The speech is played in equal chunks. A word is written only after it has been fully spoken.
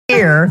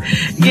hair.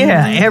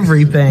 Yeah,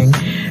 everything.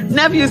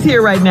 Nephew's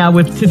here right now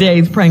with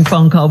today's prank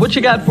phone call. What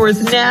you got for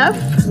us, Neff?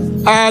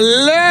 I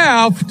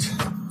left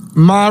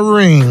my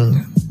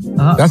ring.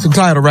 That's the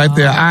title right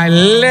there. I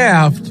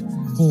left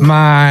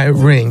my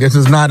ring. This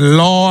is not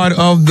Lord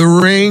of the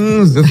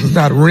Rings. This is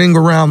not Ring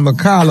Around the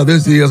Collar.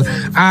 This is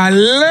I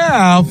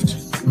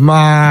left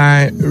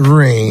my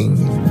ring.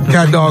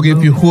 Cat dog,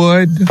 if you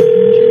would.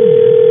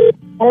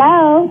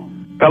 Hello?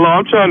 Hello,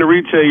 I'm trying to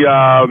reach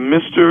a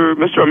Mr.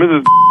 or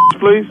Mrs.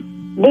 please.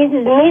 This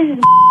is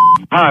Mrs.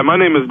 Hi, my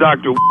name is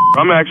Dr.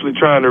 I'm actually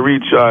trying to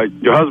reach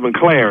your husband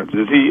Clarence.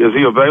 Is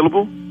he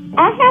available?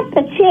 I have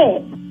to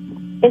check.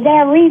 Is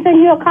there a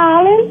reason you're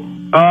calling?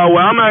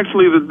 Well, I'm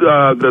actually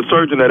the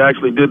surgeon that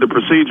actually did the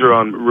procedure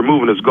on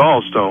removing his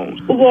gallstones.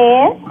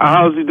 Yes.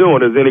 How's he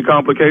doing? Is there any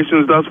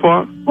complications thus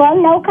far? Well,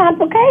 no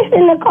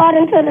complication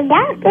according to the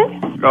doctor.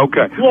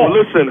 Okay. Yes. Well,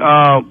 listen,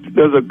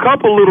 there's a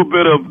couple little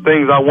bit of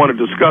things I want to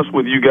discuss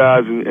with you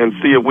guys and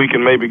see if we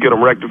can maybe get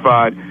them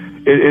rectified.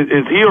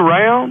 Is he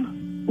around?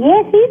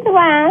 Yes, he's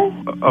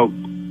around.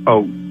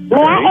 Oh. May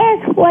I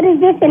ask what is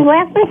this in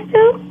reference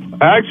to?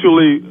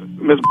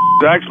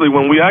 Actually,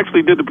 when we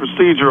actually did the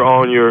procedure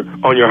on your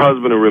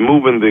husband and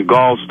removing the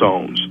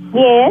gallstones,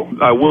 yes,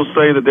 I will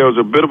say that there was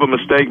a bit of a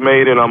mistake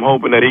made, and I'm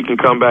hoping that he can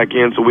come back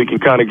in so we can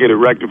kind of get it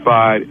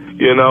rectified.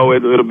 You know,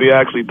 it'll be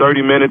actually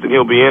 30 minutes, and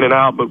he'll be in and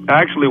out. But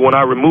actually, when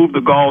I removed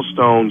the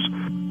gallstones,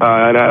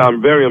 and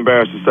I'm very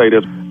embarrassed to say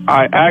this,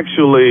 I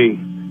actually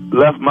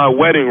left my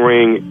wedding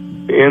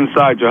ring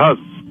inside your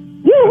husband.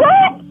 You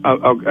what?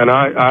 And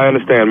I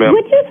understand, ma'am.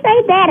 Would you say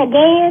that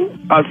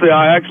again? I say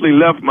I actually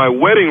left my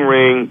wedding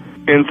ring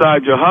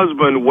inside your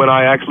husband when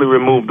I actually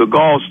removed the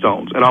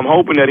gallstones. And I'm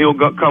hoping that he'll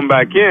come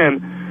back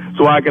in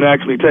so I can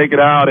actually take it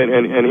out and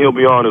he'll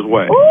be on his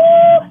way.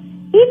 Ooh,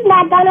 he's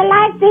not going to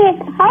like this.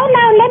 Hold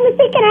on, let me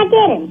see, can I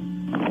get him?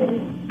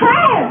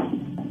 Claire!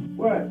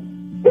 What?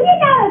 Do you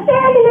know the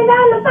surgeon is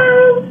on the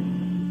phone?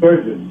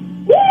 Surgeon?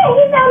 Yeah,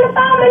 he's on the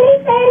phone and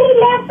he's saying he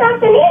left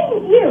something in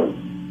you.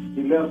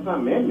 He left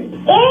something in me?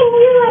 In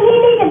you, and you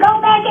need to go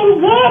back and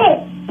get it.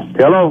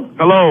 Hello,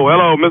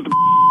 Mr.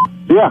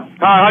 Yeah.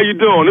 Hi, how you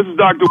doing? This is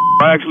Dr.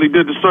 I actually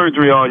did the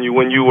surgery on you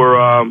when you were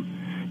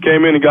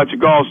came in and got your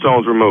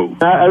gallstones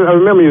removed. I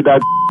remember you,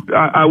 Dr.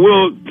 I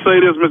will say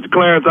this, Mr.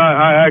 Clarence.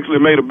 I actually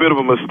made a bit of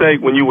a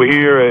mistake when you were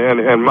here,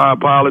 and my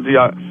apology.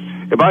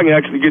 If I can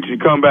actually get you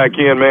to come back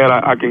in, man,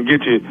 I can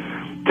get you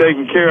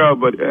taken care of.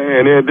 But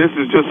this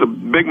is just a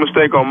big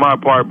mistake on my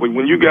part. But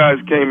when you guys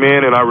came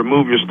in and I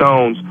removed your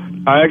stones,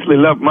 I actually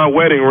left my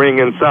wedding ring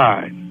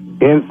inside.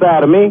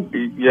 Inside of me?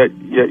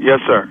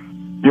 Yes, sir.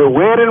 Your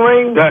wedding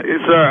ring?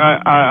 Sir,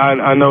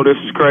 I know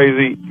this is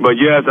crazy, but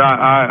yes,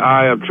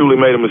 I have truly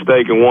made a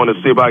mistake and want to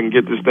see if I can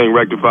get this thing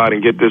rectified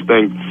and get this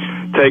thing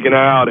taken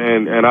out.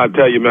 And I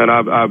tell you, man,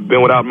 I've been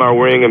without my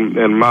ring,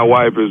 and my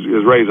wife is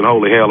raising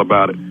holy hell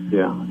about it.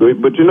 Yeah.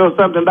 But you know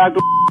something,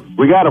 Doctor?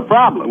 We got a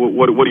problem.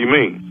 What do you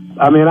mean?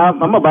 I mean,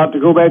 I'm about to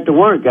go back to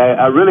work.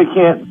 I really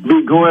can't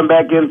be going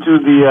back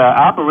into the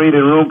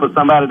operating room for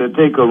somebody to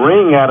take a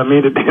ring out of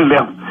me that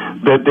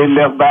they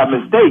left by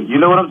mistake.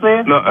 You know what I'm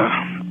saying? No.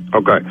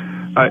 Okay.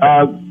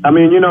 I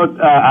mean, you know,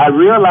 I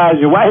realize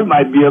your wife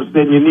might be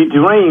upset and you need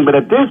your ring, but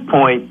at this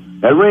point,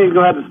 that ring's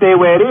going to have to stay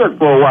where it is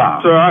for a while.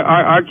 Sir,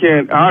 I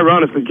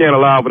honestly can't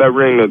allow for that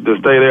ring to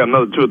stay there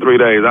another 2 or 3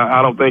 days.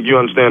 I don't think you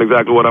understand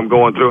exactly what I'm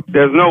going through.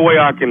 There's no way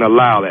I can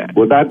allow that.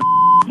 Well,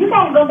 you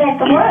got to go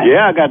back to work.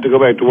 Yeah, I got to go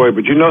back to work.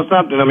 But you know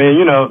something? I mean,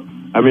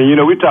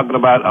 we're talking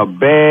about a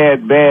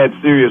bad,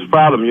 serious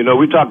problem. You know,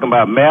 we're talking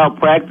about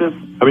malpractice.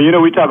 I mean,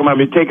 we're talking about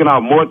me taking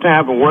off more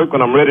time from work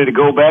when I'm ready to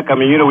go back. I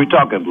mean, we're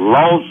talking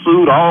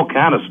lawsuit, all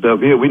kind of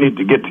stuff here. We need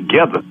to get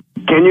together.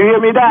 Can you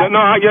hear me, Doc? No,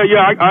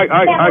 yeah.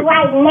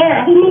 Right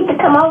now. He needs to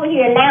come over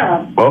here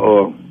now.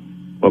 Uh-oh.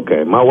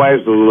 Okay, my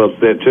wife's a little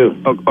upset, too.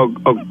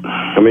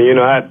 I mean,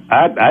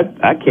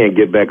 I can't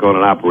get back on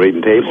an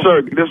operating table.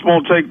 Sir, this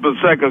won't take but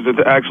seconds for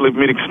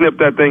me to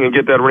snip that thing and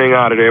get that ring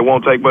out of there. It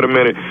won't take but a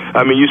minute.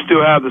 I mean, you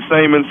still have the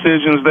same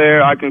incisions there.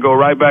 I can go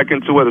right back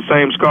into where the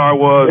same scar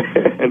was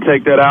and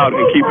take that out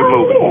and keep it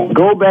moving.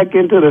 Go back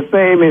into the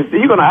same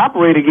incision. You're going to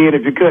operate again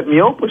if you cut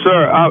me open. Sir,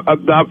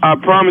 I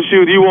promise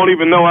you won't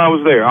even know I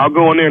was there. I'll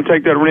go in there and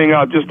take that ring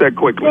out just that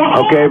quickly.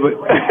 Okay,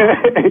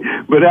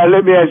 but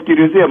let me ask you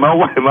this here. My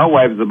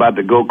wife is about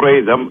to go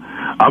crazy. I'm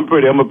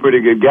a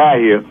pretty good guy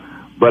here,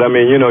 but I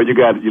mean, you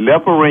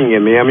left a ring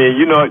in me. I mean,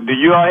 do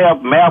you all have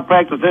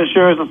malpractice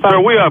insurance or something?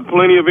 Sir, we have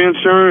plenty of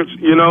insurance.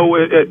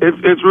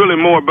 It's really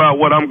more about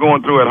what I'm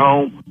going through at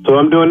home. So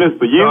I'm doing this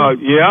for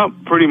you? Yeah,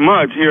 pretty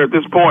much here at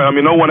this point. I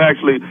mean, no one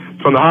actually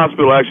from the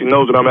hospital actually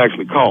knows that I'm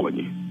actually calling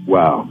you.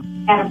 Wow.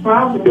 Got a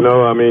problem.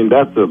 I mean,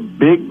 that's a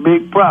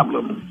big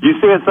problem. You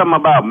said something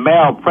about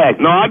malpractice.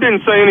 No, I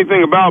didn't say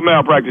anything about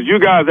malpractice. You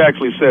guys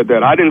actually said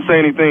that. I didn't say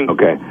anything.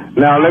 Okay.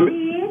 Now, let me...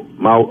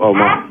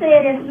 I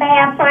said it's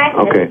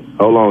malpractice. Okay.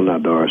 Hold on now,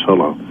 Doris.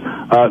 Hold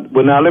on.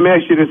 Well, now, let me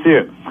ask you this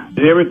here.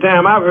 Every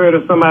time I've heard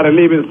of somebody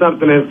leaving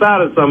something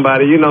inside of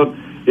somebody,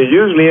 it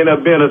usually ends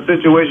up being a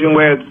situation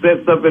where it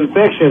sets up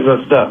infections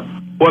and stuff.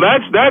 Well,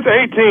 that's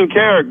 18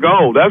 karat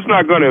gold. That's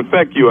not going to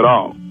affect you at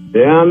all.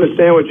 Yeah, I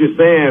understand what you're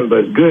saying,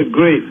 but good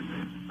grief.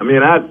 I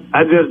mean, I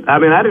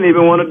didn't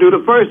even want to do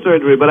the first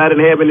surgery, but I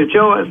didn't have any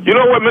choice. You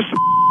know what, Mr.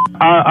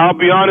 I'll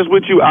be honest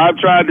with you. I've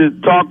tried to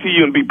talk to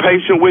you and be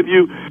patient with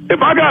you.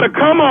 If I got to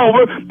come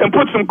over and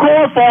put some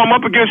chloroform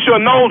up against your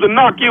nose and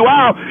knock you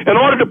out in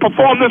order to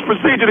perform this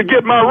procedure to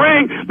get my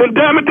ring, then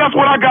damn it, that's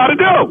what I got to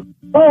do.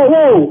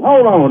 Oh,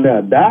 hold on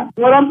there, Doc.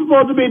 What I'm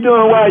supposed to be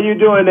doing while you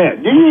doing that?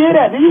 Did you hear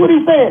that? Did you hear what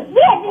he said?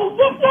 Yes,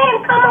 just let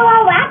him come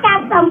over. I got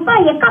something for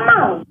you. Come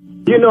on.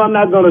 You know I'm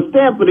not going to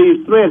stand for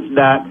these threats,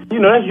 Doc. You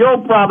know, that's your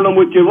problem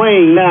with your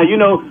ring now. You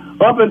know,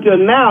 up until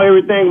now,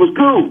 everything was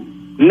cool.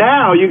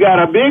 Now you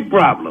got a big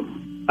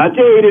problem. I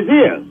tell you it is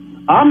here.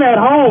 I'm at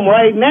home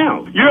right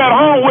now. You're at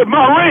home with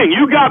my ring.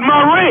 You got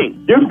my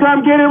ring. You can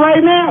come get it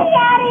right now.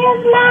 That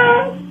is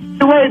mine.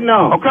 What you waiting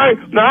on? Okay?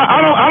 Now,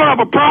 I don't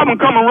have a problem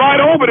coming right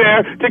over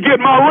there to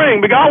get my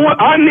ring because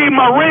I need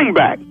my ring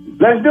back.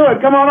 Let's do it.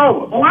 Come on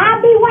over. And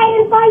I'll be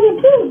waiting for you,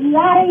 too. You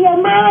out of your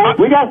mind?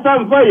 We got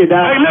something for you,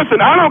 Doc. Hey,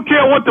 listen, I don't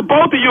care what the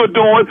both of you are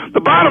doing.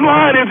 The bottom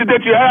line is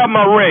that you have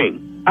my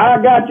ring.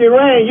 I got your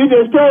ring. You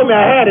just told me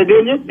I had it,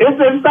 didn't you? It's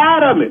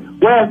inside of me.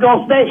 Where it's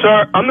going to stay.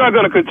 Sir, I'm not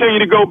going to continue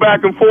to go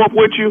back and forth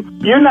with you.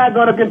 You're not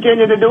going to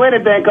continue to do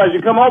anything because you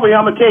come over here,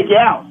 I'm going to take you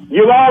out.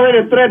 You've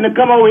already threatened to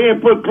come over here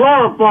and put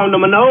chloroform to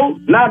my nose,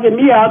 knocking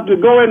me out to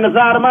go in the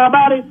side of my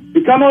body.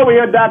 You come over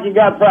here, Doc, you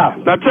got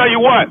problems. Now, tell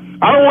you what,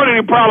 I don't want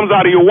any problems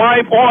out of your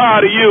wife or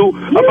out of you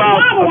about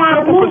a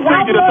simple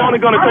procedure that's only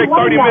going to take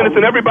 30 minutes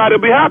and everybody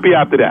will be happy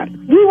after that.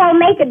 You won't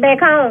make it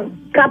back home.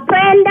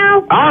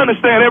 Comprendo? I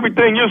understand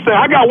everything you're saying.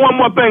 I got one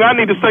more thing I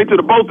need to say to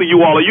the both of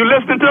you all. Are you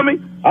listening to me?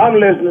 I'm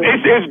listening.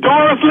 Is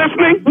Doris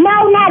listening? No,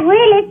 not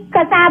really,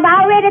 because I've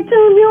already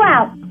tuned you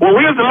out. Well,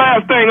 here's the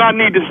last thing I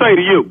need to say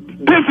to you.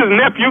 This is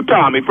Nephew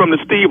Tommy from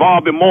the Steve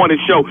Harvey Morning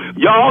Show.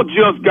 Y'all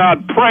just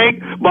got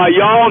pranked by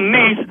y'all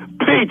niece,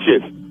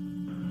 Peaches.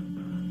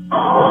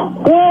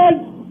 What?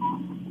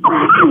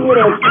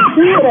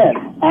 See that?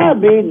 I'll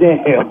be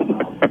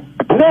damned.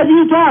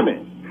 Nephew Tommy.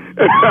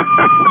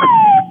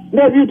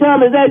 Nephew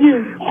Tommy, is that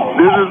you?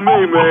 This is me,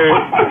 man.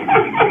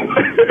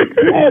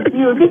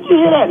 Nephew, did you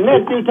hear that?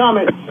 Nephew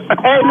Tommy.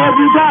 Hey,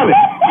 Nephew Tommy.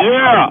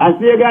 Yeah. I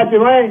still got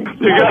your ring.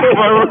 You got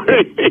my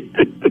ring.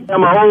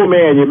 I'm an old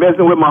man. You're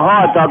messing with my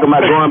heart, talking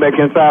about going back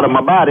inside of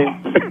my body. All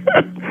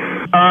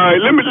right,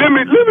 let me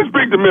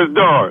speak to Miss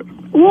Doris.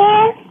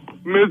 Yes?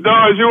 Miss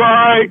Doris, you all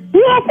right?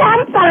 Yes,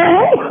 I'm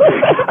fine.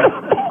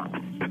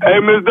 Hey,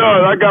 Miss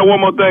Doris, I got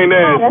one more thing to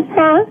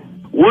ask.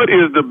 What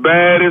is the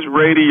baddest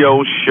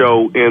radio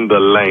show in the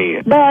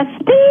land? The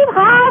Steve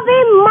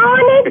Harvey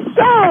Morning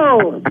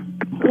Show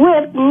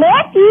with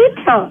Nephew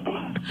Tommy.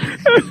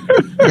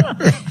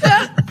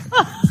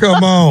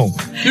 Come on.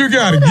 You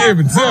got to give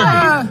it to me.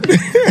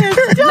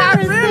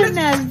 Doris in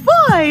that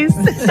voice.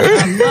 I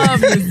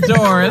love Miss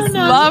Doris.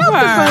 Love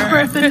her.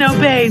 Birthday, no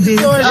babies.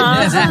 No,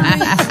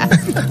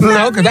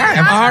 because I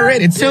have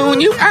already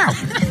tuned you out.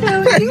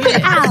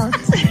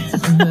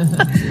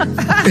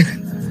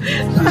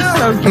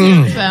 So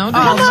cute. Come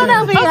on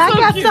over here. I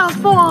got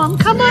something for him.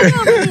 Come on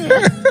over here.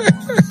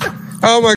 Oh, my